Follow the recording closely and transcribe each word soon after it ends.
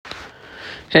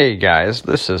Hey guys,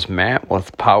 this is Matt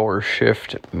with Power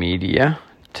Shift Media.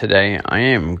 Today I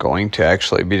am going to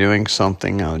actually be doing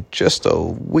something just a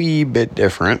wee bit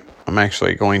different. I'm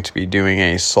actually going to be doing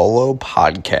a solo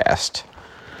podcast.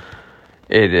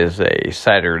 It is a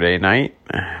Saturday night,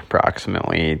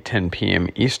 approximately 10 p.m.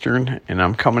 Eastern, and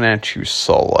I'm coming at you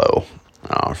solo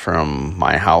from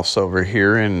my house over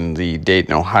here in the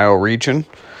Dayton, Ohio region.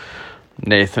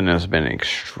 Nathan has been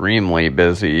extremely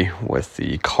busy with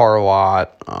the car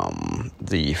lot,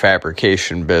 the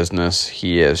fabrication business.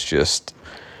 He is just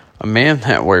a man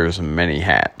that wears many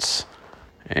hats.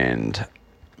 And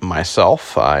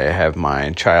myself, I have my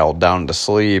child down to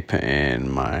sleep,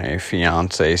 and my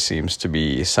fiance seems to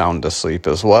be sound asleep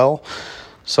as well.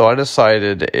 So I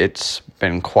decided it's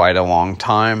been quite a long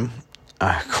time.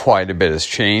 Quite a bit has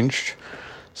changed.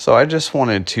 So I just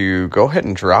wanted to go ahead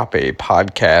and drop a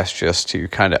podcast just to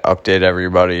kind of update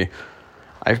everybody.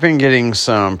 I've been getting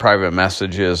some private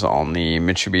messages on the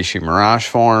Mitsubishi Mirage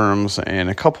forums and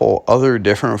a couple other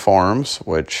different forums,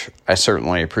 which I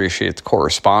certainly appreciate the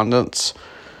correspondence.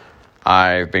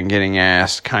 I've been getting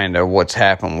asked kind of what's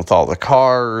happened with all the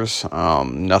cars.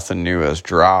 Nothing new has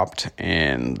dropped,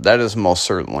 and that is most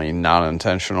certainly not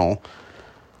intentional.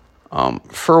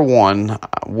 For one,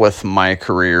 with my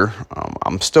career,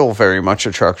 I'm still very much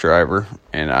a truck driver,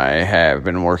 and I have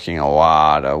been working a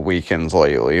lot of weekends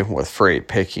lately with freight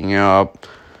picking up.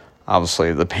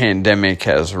 Obviously, the pandemic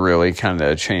has really kind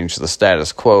of changed the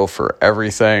status quo for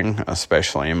everything,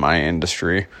 especially in my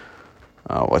industry.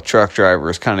 With truck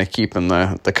drivers kind of keeping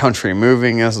the country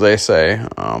moving, as they say.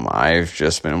 I've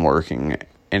just been working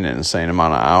an insane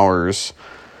amount of hours.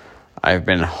 I've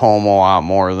been home a lot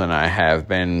more than I have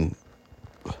been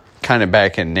kind of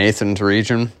back in Nathan's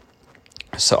region.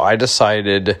 So I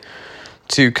decided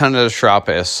to kind of drop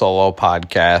a solo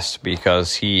podcast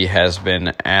because he has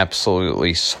been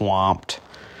absolutely swamped,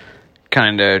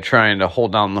 kind of trying to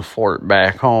hold down the fort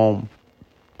back home.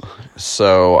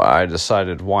 So I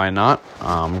decided, why not?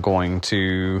 I'm going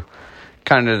to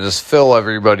kind of just fill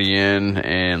everybody in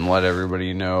and let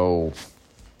everybody know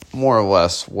more or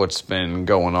less what's been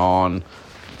going on.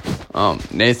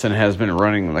 Nathan has been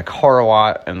running the car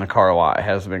lot, and the car lot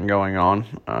has been going on.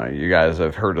 You guys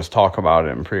have heard us talk about it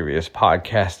in previous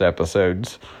podcast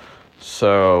episodes.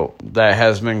 So that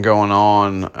has been going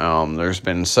on. There's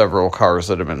been several cars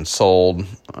that have been sold.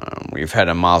 We've had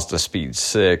a Mazda Speed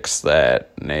 6 that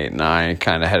Nate and I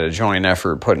kind of had a joint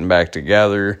effort putting back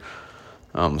together.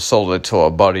 Sold it to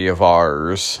a buddy of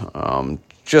ours.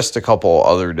 Just a couple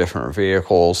other different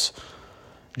vehicles.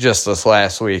 Just this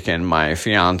last weekend, my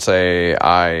fiance,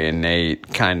 I, and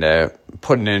Nate kind of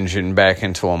put an engine back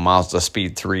into a Mazda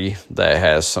Speed 3 that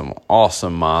has some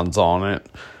awesome mods on it.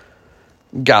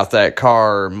 Got that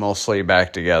car mostly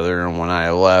back together, and when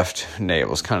I left, Nate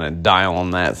was kind of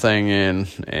dialing that thing in,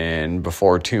 and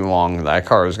before too long, that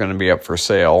car is going to be up for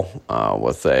sale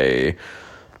with I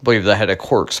believe that had a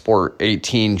Quirk Sport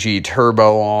 18G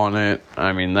turbo on it.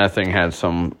 I mean, that thing had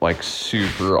some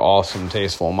super awesome,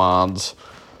 tasteful mods.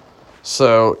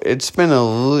 So it's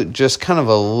been just kind of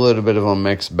a little bit of a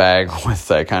mixed bag with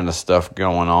that kind of stuff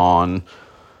going on.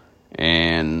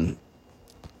 And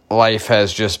life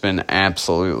has just been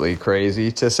absolutely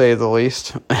crazy, to say the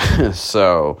least.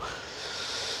 So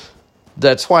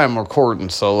that's why I'm recording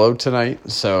solo tonight.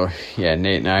 So yeah,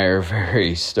 Nate and I are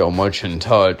very still much in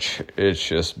touch. It's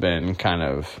just been kind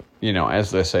of, as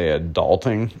they say,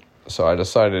 adulting. So I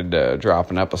decided to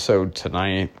drop an episode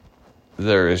tonight.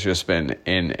 There has just been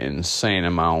an insane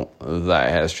amount that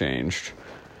has changed.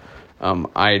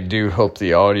 I do hope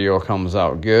the audio comes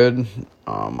out good.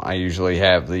 I usually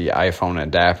have the iPhone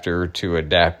adapter to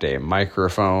adapt a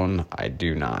microphone. I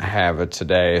do not have it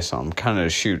today, so I'm kind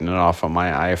of shooting it off of my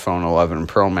iPhone 11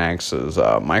 Pro Max's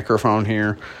microphone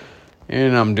here,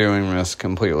 and I'm doing this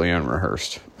completely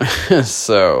unrehearsed.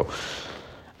 So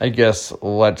I guess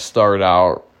let's start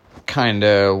out kind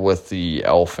of with the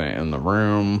elephant in the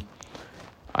room.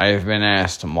 I have been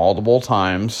asked multiple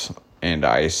times, and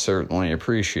I certainly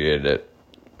appreciate it.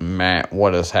 Matt,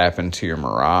 what has happened to your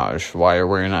Mirage? Why are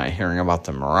we not hearing about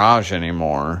the Mirage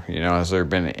anymore? Has there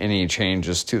been any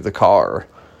changes to the car?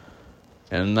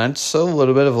 And that's a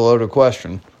little bit of a loaded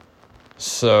question.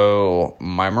 So,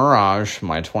 my Mirage,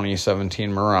 my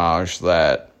 2017 Mirage,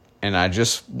 and I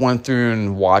just went through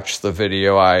and watched the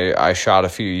video I shot a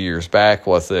few years back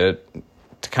with it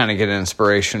to kind of get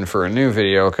inspiration for a new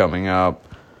video coming up.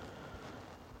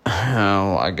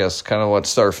 I guess kind of let's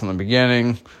start from the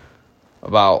beginning.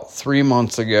 About 3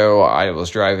 months ago, I was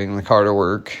driving the car to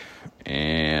work,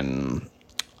 and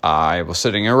I was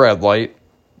sitting at a red light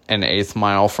an eighth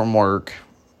mile from work.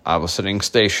 I was sitting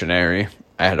stationary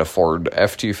I had a Ford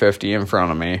F-250 in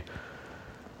front of me.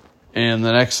 And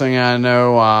the next thing I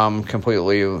know, I'm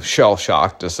completely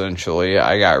shell-shocked, essentially.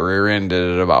 I got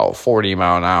rear-ended at about 40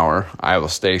 mile an hour. I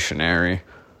was stationary.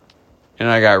 And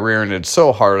I got rear-ended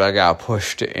so hard, I got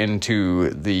pushed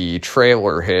into the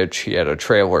trailer hitch. He had a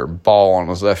trailer ball on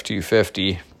his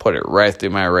F-250. Put it right through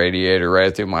my radiator,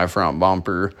 right through my front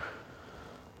bumper.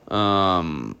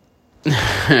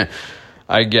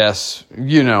 I guess,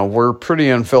 we're pretty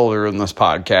unfiltered in this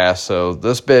podcast. So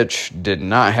this bitch did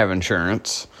not have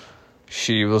insurance.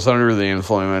 She was under the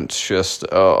influence, just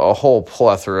a whole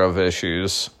plethora of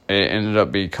issues. It ended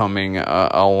up becoming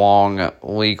a long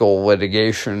legal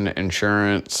litigation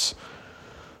insurance.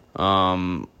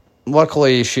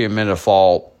 Luckily, she admitted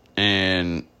fault,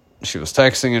 and she was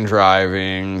texting and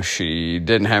driving. She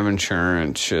didn't have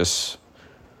insurance. Just,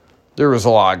 there was a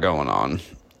lot going on.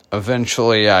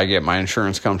 Eventually, I get my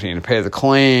insurance company to pay the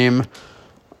claim.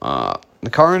 The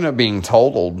car ended up being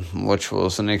totaled, which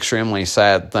was an extremely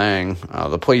sad thing.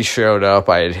 The police showed up.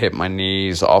 I had hit my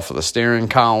knees off of the steering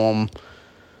column.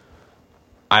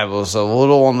 I was a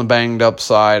little on the banged up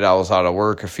side. I was out of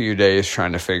work a few days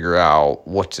trying to figure out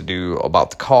what to do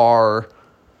about the car.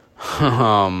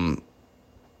 The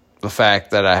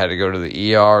fact that I had to go to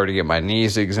the ER to get my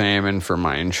knees examined for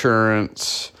my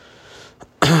insurance.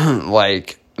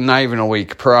 Not even a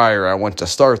week prior, I went to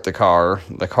start the car.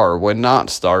 The car would not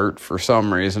start. For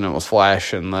some reason, it was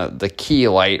flashing the key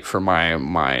light for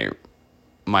my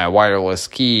wireless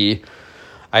key.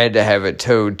 I had to have it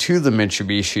towed to the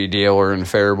Mitsubishi dealer in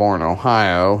Fairborn,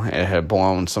 Ohio. It had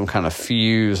blown some kind of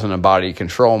fuse in a body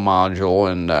control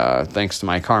module, and thanks to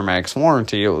my CarMax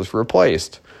warranty, it was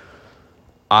replaced.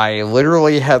 I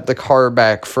literally had the car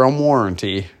back from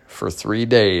warranty for 3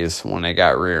 days when it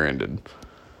got rear-ended.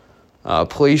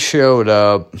 Police showed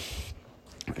up,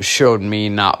 showed me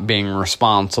not being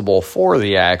responsible for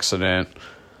the accident.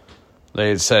 They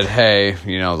had said, hey,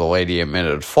 the lady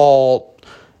admitted fault.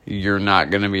 You're not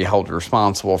going to be held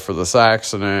responsible for this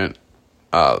accident.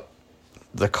 The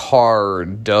car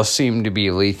does seem to be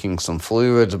leaking some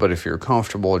fluids, but if you're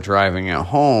comfortable driving it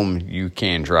home, you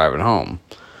can drive it home.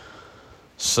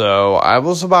 So I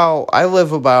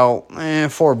live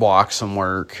about 4 blocks from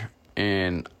work.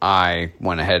 And I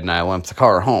went ahead and I limped the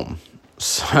car home.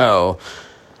 So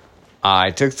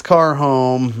I took the car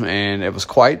home, and it was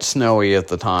quite snowy at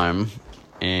the time.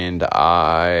 And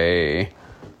I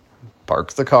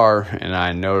parked the car, and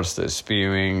I noticed it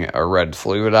spewing a red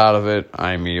fluid out of it.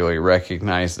 I immediately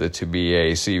recognized it to be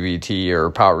a CVT or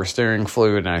power steering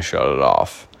fluid, and I shut it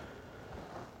off.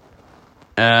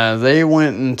 They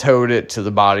went and towed it to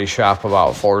the body shop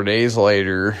about 4 days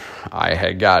later. I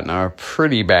had gotten a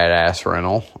pretty badass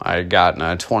rental. I had gotten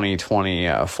a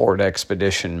 2020 Ford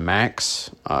Expedition Max,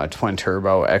 twin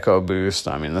turbo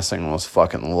EcoBoost. I mean, this thing was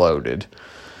fucking loaded.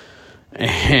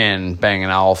 And Bang &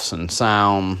 Olufsen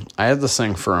sound. I had this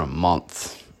thing for a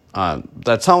month.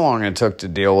 That's how long it took to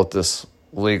deal with this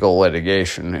legal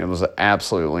litigation. It was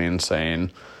absolutely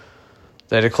insane.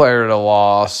 They declared it a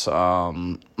loss.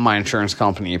 My insurance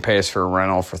company pays for a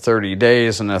rental for 30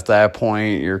 days, and at that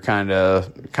point, you're kind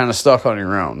of stuck on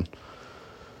your own.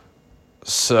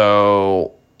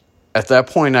 So at that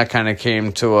point, I kind of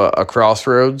came to a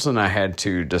crossroads, and I had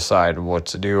to decide what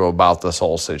to do about this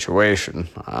whole situation.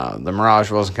 The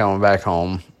Mirage wasn't coming back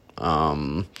home.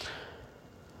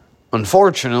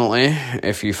 Unfortunately,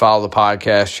 if you follow the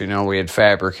podcast, we had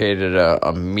fabricated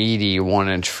a meaty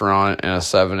 1-inch front and a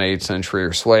 7/8"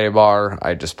 rear sway bar.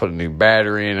 I just put a new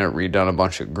battery in it, redone a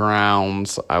bunch of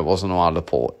grounds. I wasn't allowed to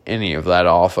pull any of that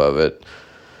off of it.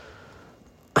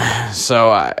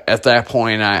 So at that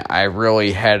point, I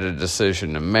really had a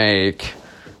decision to make.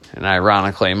 And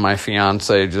ironically, my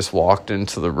fiance just walked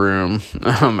into the room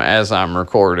as I'm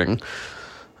recording.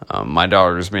 My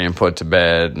daughter's being put to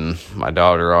bed, and my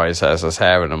daughter always has this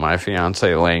habit of my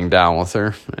fiance laying down with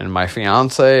her. And my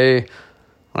fiance,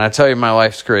 when I tell you my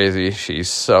life's crazy, she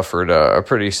suffered a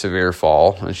pretty severe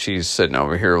fall, and she's sitting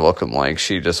over here looking like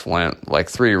she just went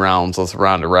 3 rounds with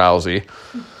Ronda Rousey.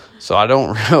 So I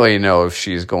don't really know if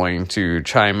she's going to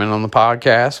chime in on the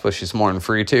podcast, but she's more than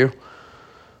free to.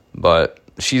 But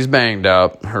she's banged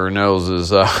up. Her nose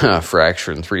is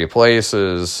fractured in 3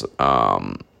 places.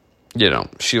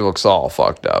 She looks all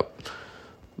fucked up.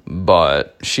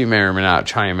 But she may or may not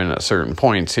chime in at certain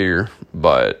points here.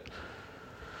 But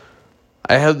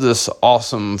I had this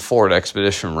awesome Ford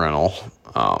Expedition rental,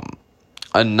 a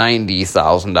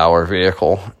 $90,000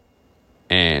 vehicle.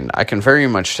 And I can very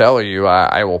much tell you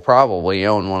I will probably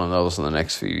own one of those in the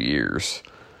next few years.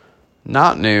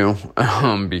 Not new,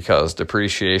 because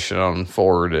depreciation on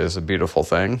Ford is a beautiful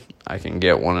thing. I can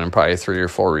get one in probably 3 or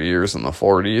 4 years in the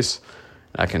 40s.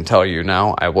 I can tell you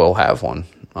now, I will have one.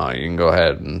 You can go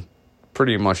ahead and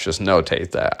pretty much just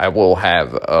notate that. I will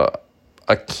have a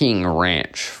King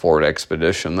Ranch Ford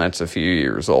Expedition that's a few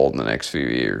years old in the next few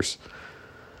years.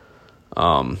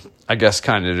 I guess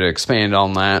kind of to expand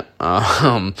on that,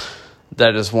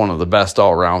 that is one of the best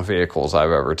all-around vehicles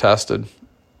I've ever tested.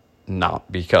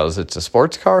 Not because it's a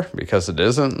sports car, because it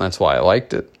isn't. That's why I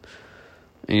liked it.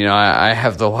 You know, I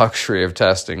have the luxury of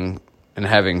testing and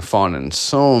having fun in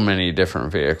so many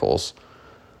different vehicles.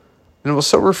 And it was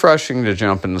so refreshing to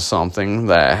jump into something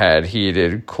that had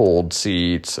heated, cooled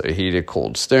seats, a heated,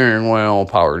 cooled steering wheel,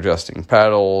 power adjusting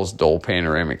pedals, dual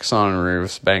panoramic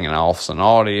sunroofs, Bang & Olufsen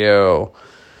audio,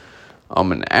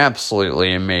 an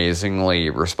absolutely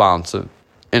amazingly responsive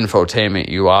infotainment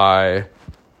UI,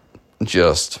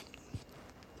 just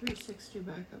 360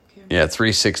 backup camera. Yeah,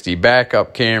 360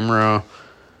 backup camera.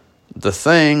 The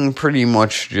thing pretty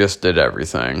much just did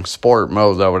everything. Sport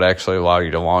mode that would actually allow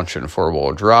you to launch in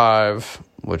 4-wheel drive,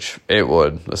 which it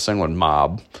would. This thing would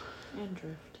mob. And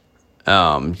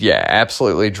drift. Yeah,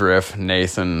 absolutely drift.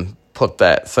 Nathan put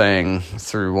that thing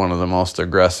through one of the most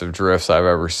aggressive drifts I've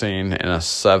ever seen in a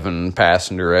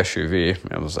 7-passenger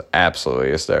SUV. It was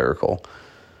absolutely hysterical.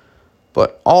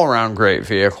 But all around great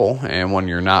vehicle, and when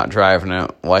you're not driving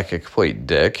it like a complete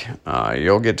dick,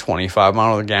 you'll get 25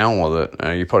 miles to the gallon with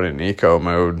it. You put it in eco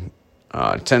mode,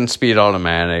 10-speed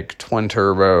automatic,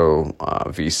 twin-turbo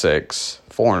V6,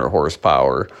 400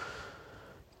 horsepower.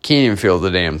 Can't even feel the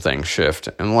damn thing shift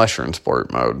unless you're in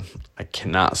sport mode. I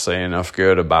cannot say enough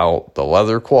good about the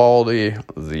leather quality,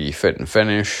 the fit and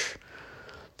finish,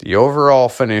 the overall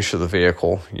finish of the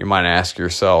vehicle. You might ask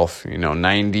yourself,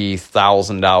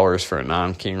 $90,000 for a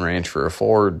non-King Ranch for a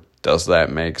Ford, does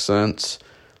that make sense?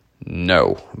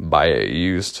 No. Buy it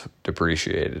used,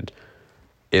 depreciated.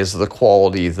 Is the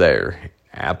quality there?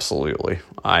 Absolutely.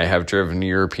 I have driven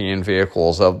European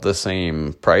vehicles of the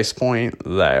same price point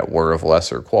that were of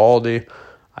lesser quality.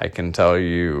 I can tell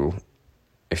you,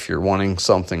 if you're wanting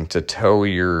something to tow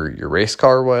your race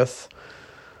car with,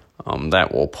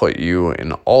 that will put you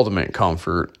in ultimate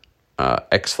comfort,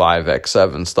 X5,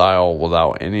 X7 style,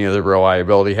 without any of the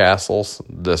reliability hassles,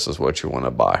 this is what you want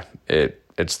to buy.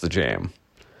 It's the jam.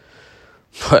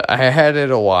 But I had it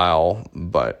a while,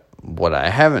 but what I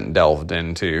haven't delved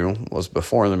into was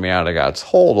before the Miata got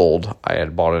totaled, I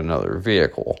had bought another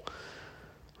vehicle.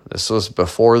 This was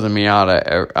before the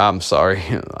Miata, I'm sorry,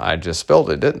 I just spilled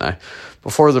it, didn't I?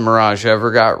 Before the Mirage ever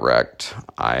got wrecked,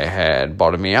 I had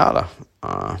bought a Miata.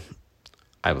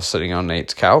 I was sitting on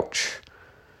Nate's couch,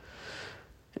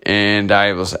 and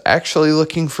I was actually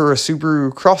looking for a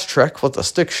Subaru Crosstrek with a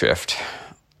stick shift.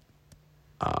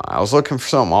 I was looking for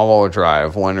something all-wheel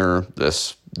drive.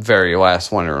 This very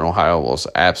last winter in Ohio was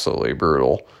absolutely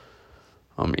brutal.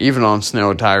 Even on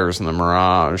snow tires in the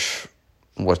Mirage,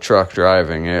 with truck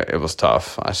driving, it was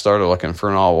tough. I started looking for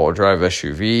an all-wheel drive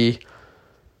SUV,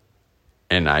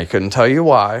 and I couldn't tell you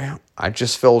why. I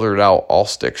just filtered out all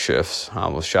stick shifts. I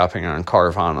was shopping on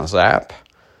Carvana's app,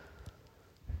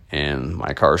 and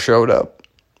my car showed up.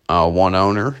 One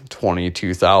owner,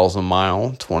 22,000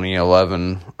 mile,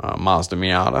 2011 Mazda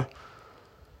Miata,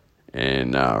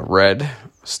 in red,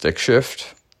 stick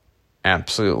shift,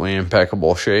 absolutely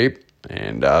impeccable shape,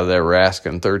 and they were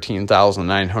asking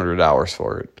 $13,900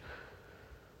 for it.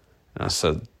 And I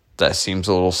said, that seems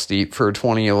a little steep for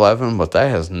 2011, but that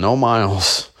has no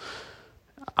miles.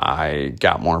 I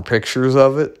got more pictures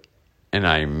of it, and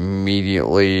I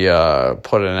immediately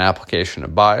put in an application to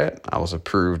buy it. I was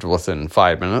approved within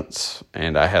 5 minutes,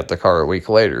 and I had the car a week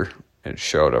later. It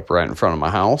showed up right in front of my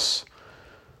house.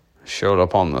 Showed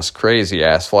up on this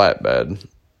crazy-ass flatbed,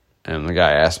 and the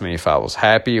guy asked me if I was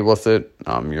happy with it.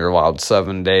 You're allowed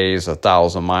 7 days,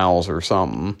 1,000 miles or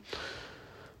something.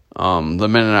 The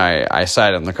minute I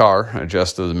sat in the car,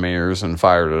 adjusted the mirrors, and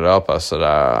fired it up, I said,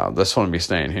 this one will be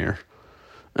staying here.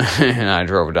 And I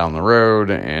drove it down the road,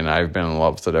 and I've been in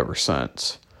love with it ever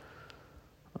since.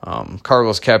 Car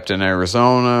was kept in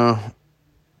Arizona,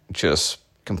 just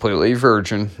completely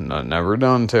virgin, never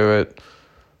done to it.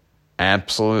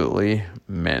 Absolutely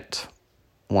mint.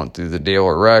 Went through the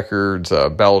dealer records,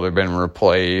 belt had been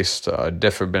replaced,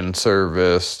 diff had been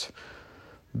serviced,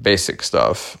 basic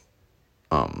stuff.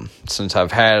 Since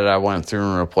I've had it, I went through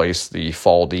and replaced the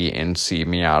faulty NC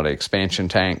Miata expansion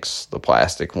tanks, the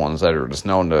plastic ones that are just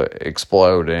known to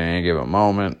explode at any given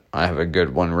moment. I have a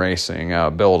Goodwin Racing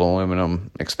built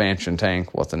aluminum expansion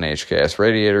tank with an HKS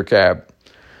radiator cap.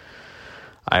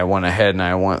 I went ahead and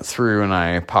I went through and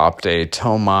I popped a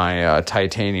Tomei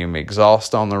titanium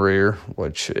exhaust on the rear,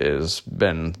 which has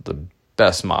been the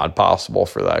best mod possible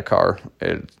for that car.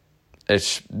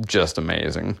 It's just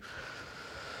amazing.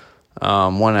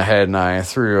 Went ahead and I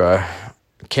threw a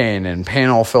K&N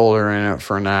panel filter in it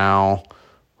for now.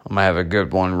 I'm going to have a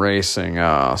good one racing,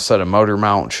 set of motor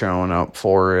mount showing up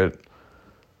for it.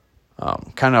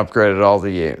 Kind of upgraded all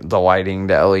the lighting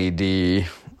to LED.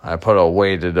 I put a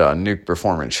weighted Nuke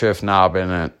Performance shift knob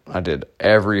in it. I did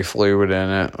every fluid in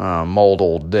it.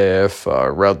 Modal diff,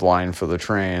 red line for the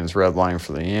trans, red line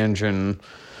for the engine.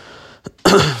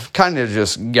 Kind of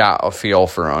just got a feel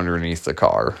for underneath the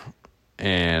car.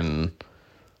 And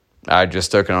I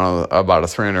just took it on about a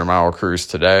 300-mile cruise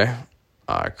today.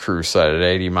 Cruise set at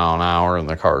 80 mile an hour, and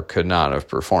the car could not have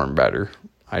performed better.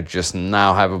 I just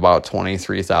now have about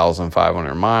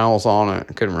 23,500 miles on it.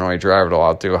 I couldn't really drive it a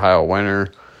lot through Ohio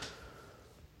winter.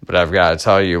 But I've got to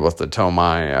tell you, with the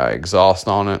Tomei exhaust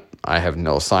on it, I have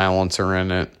no silencer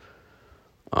in it.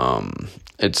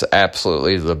 It's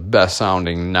absolutely the best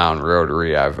sounding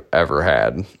non-rotary I've ever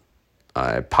had.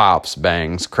 It pops,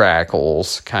 bangs,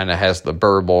 crackles, kind of has the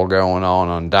burble going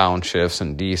on downshifts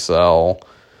and decel.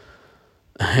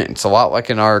 It's a lot like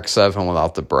an RX-7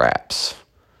 without the braps.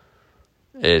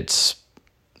 It's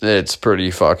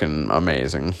pretty fucking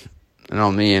amazing. And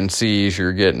on the NCs,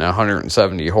 you're getting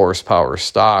 170 horsepower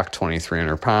stock,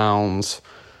 2,300 pounds.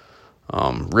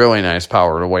 Really nice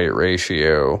power to weight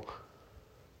ratio.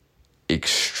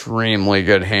 Extremely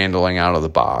good handling out of the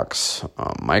box.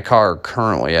 My car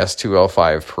currently has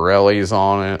 205 Pirellis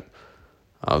on it.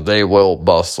 They will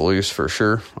bust loose for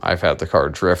sure. I've had the car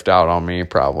drift out on me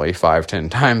probably 5-10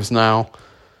 times now.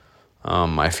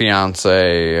 My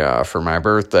fiance, for my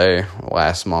birthday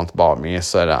last month, bought me a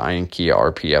set of Enkei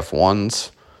RPF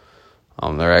 1s.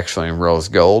 They're actually in rose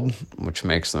gold, which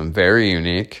makes them very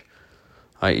unique.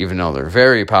 Even though they're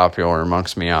very popular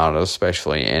amongst Miatas,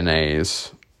 especially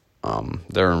NAs.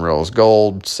 They're in rose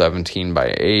gold,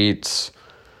 17x8s.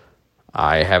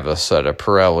 I have a set of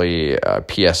Pirelli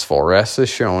PS4S's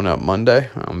showing up Monday.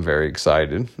 I'm very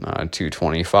excited.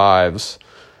 225s.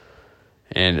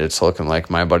 And it's looking like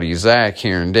my buddy Zach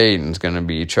here in Dayton is going to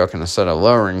be chucking a set of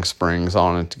lowering springs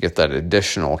on it to get that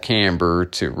additional camber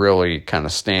to really kind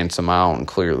of stance them out and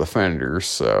clear the fenders.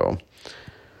 So,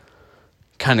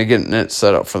 kind of getting it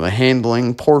set up for the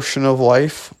handling portion of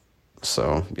life.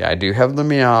 So, yeah, I do have the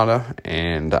Miata,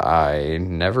 and I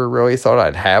never really thought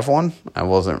I'd have one. I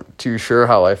wasn't too sure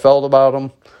how I felt about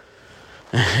them.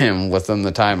 And within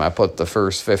the time I put the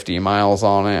first 50 miles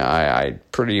on it, I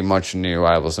pretty much knew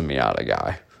I was a Miata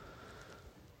guy.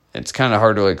 It's kind of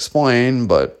hard to explain,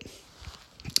 but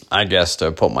I guess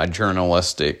to put my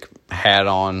journalistic hat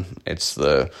on, it's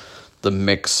the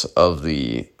mix of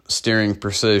the steering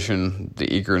precision,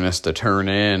 the eagerness to turn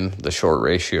in, the short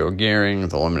ratio gearing,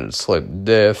 the limited slip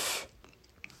diff.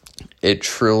 It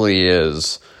truly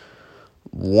is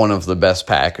one of the best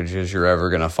packages you're ever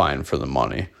going to find for the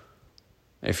money.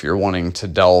 If you're wanting to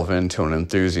delve into an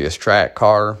enthusiast track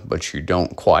car, but you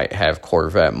don't quite have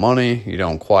Corvette money, you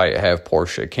don't quite have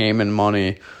Porsche Cayman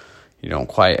money, you don't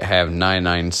quite have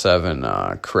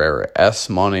 997 Carrera S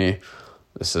money,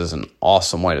 this is an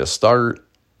awesome way to start.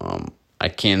 I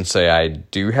can say I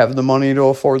do have the money to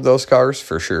afford those cars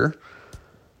for sure.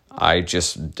 I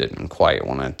just didn't quite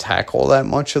want to tackle that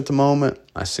much at the moment.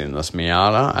 I seen this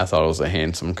Miata, I thought it was a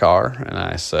handsome car, and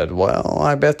I said, well,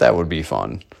 I bet that would be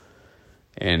fun.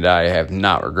 And I have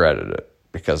not regretted it,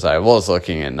 because I was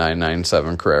looking at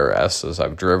 997 Carrera S's.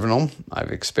 I've driven them,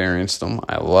 I've experienced them,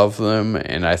 I love them,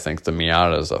 and I think the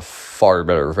Miata is a far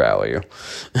better value.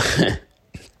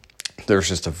 There's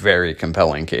just a very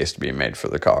compelling case to be made for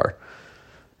the car.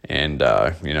 And,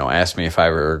 ask me if I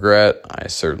regret, I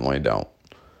certainly don't.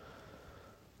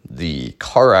 The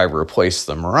car I replaced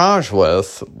the Mirage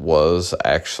with was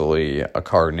actually a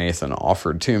car Nathan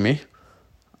offered to me.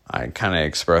 I kind of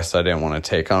expressed I didn't want to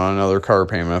take on another car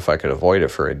payment if I could avoid it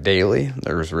for a daily.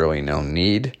 There was really no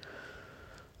need.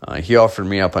 He offered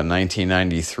me up a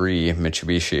 1993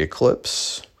 Mitsubishi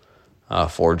Eclipse,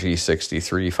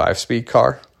 4G63 5-speed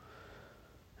car.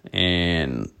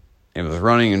 And it was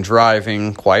running and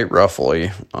driving quite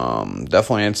roughly.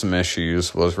 Definitely had some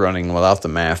issues. Was running without the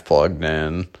MAF plugged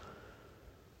in.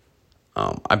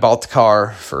 I bought the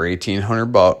car for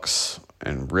 $1,800.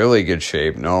 In really good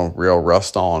shape, no real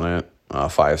rust on it,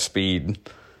 5-speed.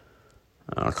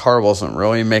 Car wasn't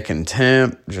really making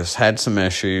temp, just had some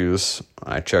issues.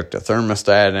 I checked a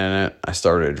thermostat in it. I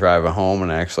started driving home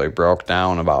and actually broke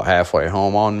down about halfway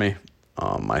home on me.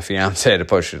 My fiance had to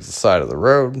push it to the side of the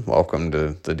road. Welcome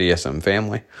to the DSM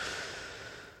family.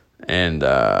 And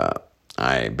I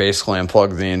I basically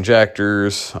unplugged the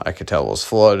injectors. I could tell it was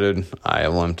flooded. I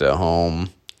limped it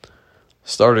home.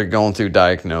 Started going through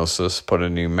diagnosis, put a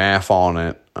new MAF on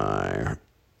it. I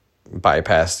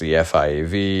bypassed the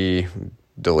FIAV,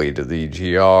 deleted the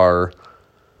EGR,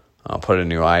 put a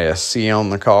new ISC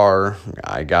on the car.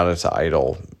 I got it to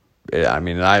idle. It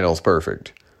idle's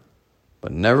perfect.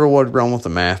 But never would run with the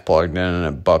MAF plugged in, and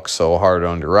it bucks so hard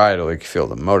under idle, you can feel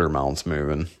the motor mounts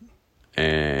moving.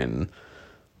 And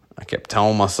I kept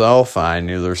telling myself I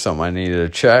knew there was something I needed to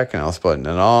check, and I was putting it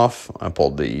off. I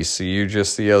pulled the ECU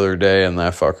just the other day, and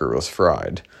that fucker was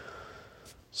fried.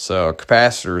 So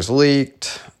capacitors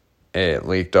leaked. It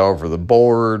leaked over the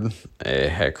board. It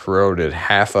had corroded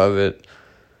half of it.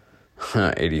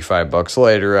 $85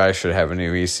 later, I should have a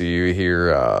new ECU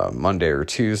here Monday or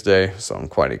Tuesday, so I'm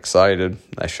quite excited.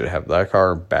 I should have that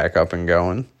car back up and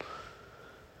going.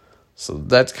 So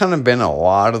that's kind of been a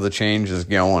lot of the changes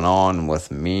going on with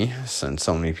me, since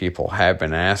so many people have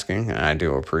been asking, and I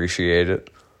do appreciate it.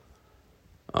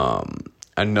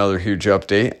 Another huge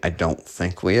update I don't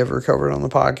think we ever covered on the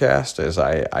podcast is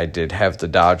I did have the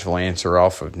Dodge Lancer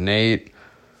off of Nate.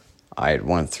 I had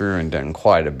went through and done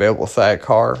quite a bit with that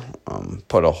car.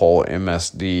 Put a whole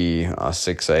MSD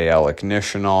 6AL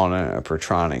ignition on it, a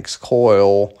Pertronix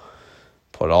coil,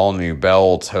 put all new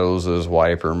belts, hoses,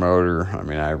 wiper motor.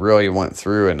 I really went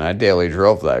through it, and I daily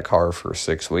drove that car for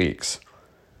 6 weeks.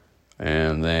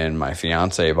 And then my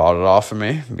fiance bought it off of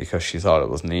me because she thought it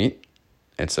was neat.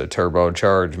 It's a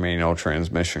turbocharged manual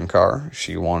transmission car.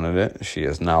 She wanted it. She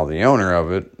is now the owner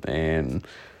of it, and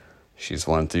she's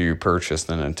went through, purchased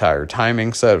an entire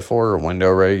timing set for her,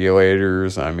 window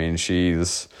regulators.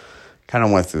 She's kind of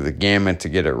went through the gamut to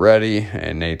get it ready,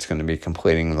 and Nate's going to be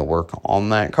completing the work on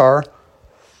that car.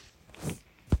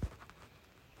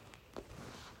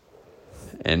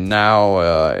 And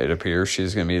now it appears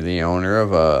she's going to be the owner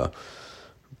of a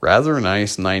rather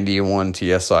nice 91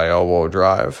 TSI all-wheel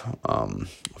drive,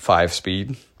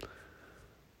 5-speed,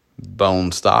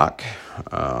 bone stock.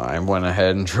 I went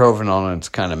ahead and drove it on its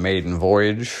kind of maiden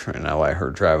voyage, and I let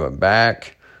her drive it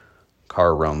back.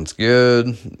 Car runs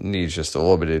good, needs just a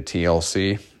little bit of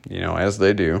TLC, as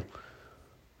they do.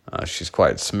 She's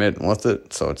quite smitten with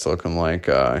it, so it's looking like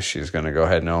she's going to go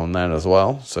ahead and own that as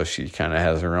well. So she kind of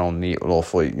has her own neat little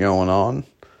fleet going on.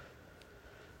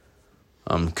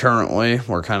 Currently,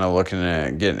 we're kind of looking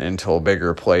at getting into a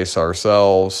bigger place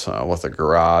ourselves with a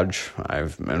garage.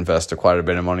 I've invested quite a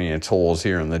bit of money in tools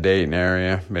here in the Dayton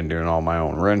area. Been doing all my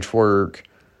own wrench work.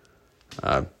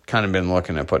 Kind of been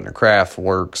looking at putting a craft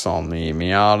works on the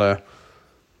Miata.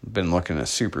 Been looking at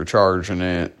supercharging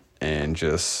it, and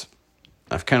just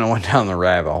I've kind of went down the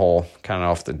rabbit hole, kind of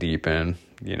off the deep end.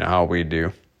 You know how we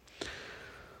do.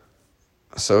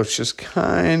 So it's just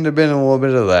kind of been a little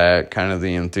bit of that, kind of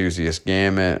the enthusiast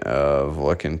gamut of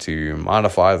looking to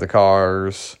modify the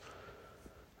cars,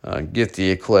 get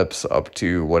the Eclipse up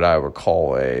to what I would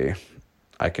call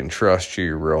I can trust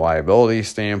you reliability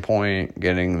standpoint,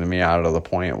 getting the Miata to the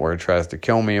point where it tries to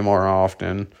kill me more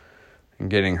often, and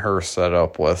getting her set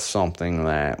up with something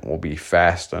that will be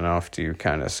fast enough to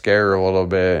kind of scare her a little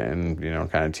bit and,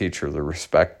 kind of teach her the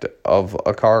respect of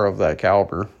a car of that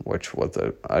caliber, which with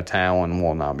a Talon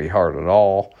will not be hard at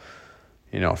all.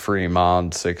 Free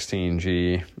mod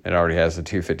 16G. It already has a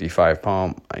 255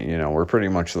 pump. We're pretty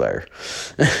much there.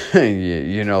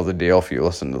 you know the deal if you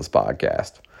listen to this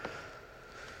podcast.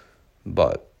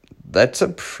 But that's a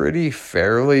pretty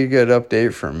fairly good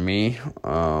update from me.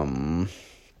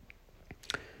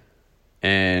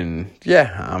 And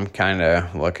yeah, I'm kind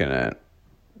of looking at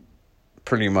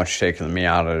pretty much taking the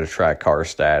Miata to track car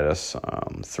status.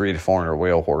 300 to 400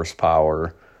 wheel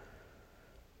horsepower.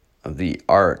 The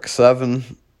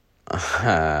RX-7,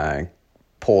 I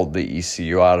pulled the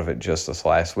ECU out of it just this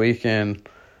last weekend.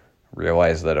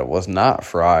 Realized that it was not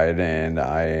fried, and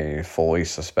I fully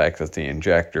suspect that the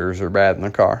injectors are bad in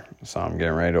the car. So I'm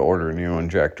getting ready to order new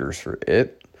injectors for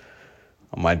it.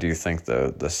 I do think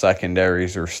the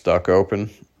secondaries are stuck open.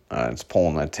 It's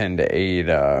pulling a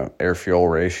 10-to-8 air-fuel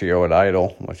ratio at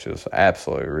idle, which is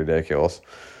absolutely ridiculous.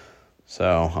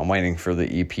 So I'm waiting for the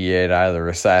EPA to either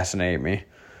assassinate me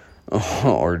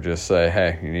or just say,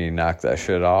 hey, you need to knock that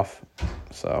shit off.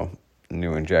 So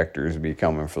new injectors will be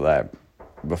coming for that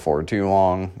before too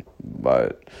long.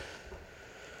 But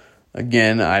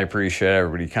again, I appreciate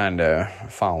everybody kind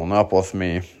of following up with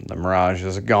me. The Mirage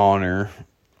is a goner.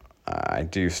 I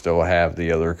do still have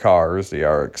the other cars, the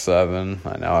RX-7.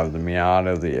 I now have the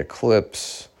Miata, the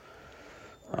Eclipse.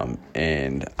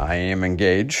 And I am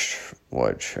engaged,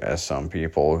 which, as some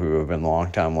people who have been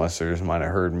longtime listeners might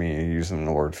have heard me using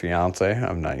the word fiance,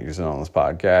 I'm not using it on this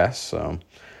podcast. So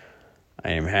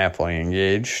I am happily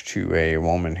engaged to a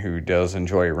woman who does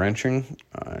enjoy wrenching.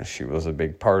 She was a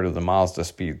big part of the Mazda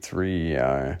Speed 3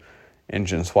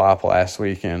 engine swap last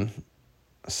weekend.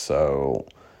 So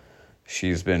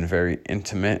she's been very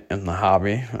intimate in the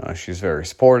hobby. She's very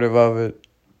supportive of it.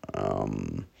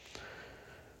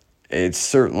 It's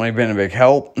certainly been a big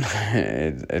help.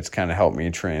 It's kind of helped me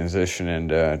transition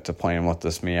into playing with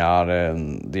this Miata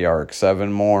and the RX-7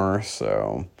 more.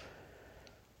 So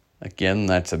again,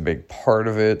 that's a big part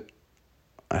of it.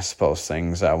 I suppose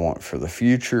things I want for the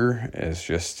future is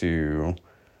just to...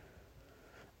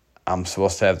 I'm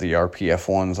supposed to have the RPF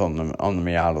ones on the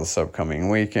Miata this upcoming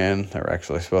weekend. They're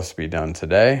actually supposed to be done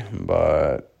today,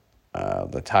 but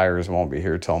the tires won't be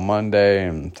here till Monday,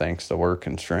 and thanks to work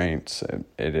constraints,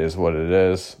 it is what it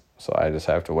is. So I just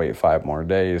have to wait 5 more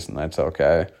days, and that's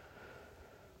okay.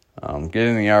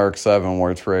 Getting the RX-7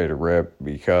 where it's ready to rip,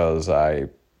 because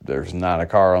there's not a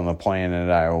car on the planet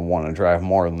I want to drive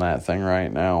more than that thing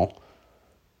right now.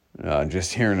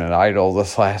 Just hearing it idle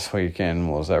this last weekend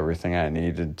was everything I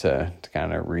needed to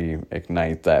kind of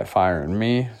reignite that fire in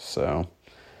me. So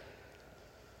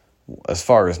as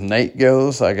far as Nate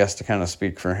goes, I guess to kind of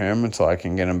speak for him until I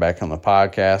can get him back on the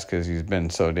podcast, because he's been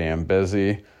so damn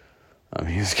busy.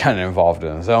 He was kind of involved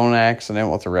in his own accident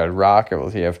with the Red Rocket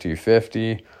with the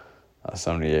F-250.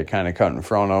 Somebody had kind of cut in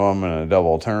front of him in a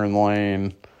double turn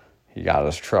lane. He got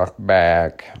his truck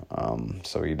back,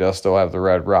 so he does still have the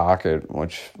Red Rocket,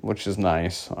 which is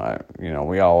nice.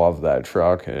 We all love that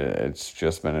truck. It's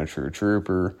just been a true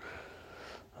trooper.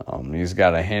 He's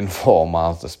got a handful of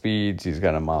Mazda Speeds. He's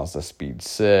got a Mazda Speed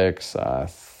 6,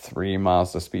 3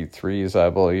 Mazda Speed 3s, I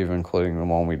believe, including the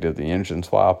one we did the engine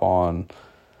swap on.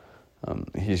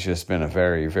 He's just been a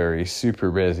very, very super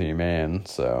busy man,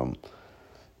 so...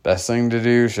 Best thing to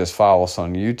do is just follow us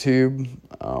on YouTube.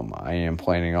 I am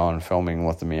planning on filming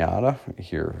with the Miata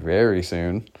here very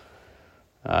soon.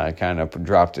 I kind of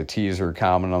dropped a teaser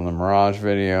comment on the Mirage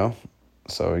video.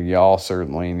 So y'all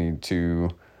certainly need to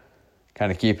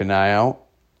kind of keep an eye out.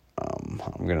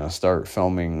 I'm going to start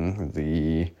filming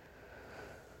the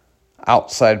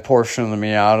outside portion of the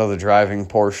Miata, the driving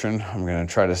portion. I'm going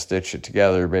to try to stitch it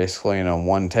together basically in a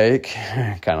one take,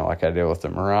 kind of like I did with the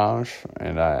Mirage,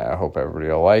 and I hope everybody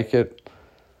will like it.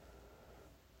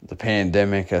 The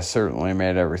pandemic has certainly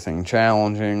made everything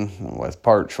challenging with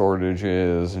part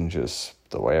shortages and just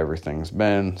the way everything's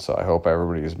been, so I hope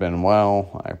everybody's been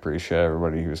well. I appreciate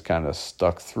everybody who's kind of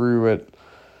stuck through it,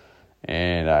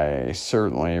 and I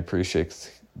certainly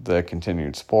appreciate the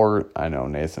continued support. I know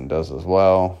Nathan does as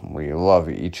well. We love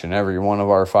each and every one of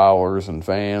our followers and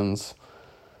fans.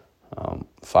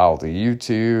 Follow the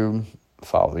YouTube,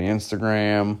 follow the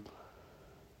Instagram.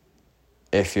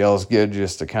 It feels good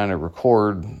just to kind of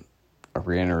record a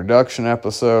reintroduction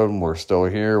episode. We're still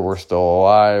here, we're still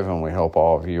alive, and we hope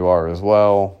all of you are as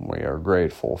well. We are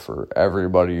grateful for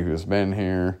everybody who's been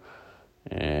here,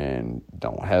 and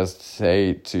don't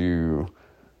hesitate to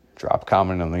drop a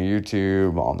comment on the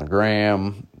YouTube, on the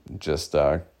gram. Just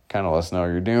kind of let us know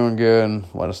you're doing good.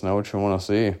 Let us know what you want to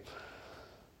see.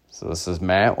 So this is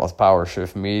Matt with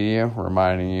PowerShift Media,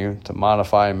 reminding you to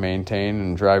modify, maintain,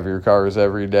 and drive your cars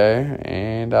every day.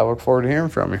 And I look forward to hearing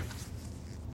from you.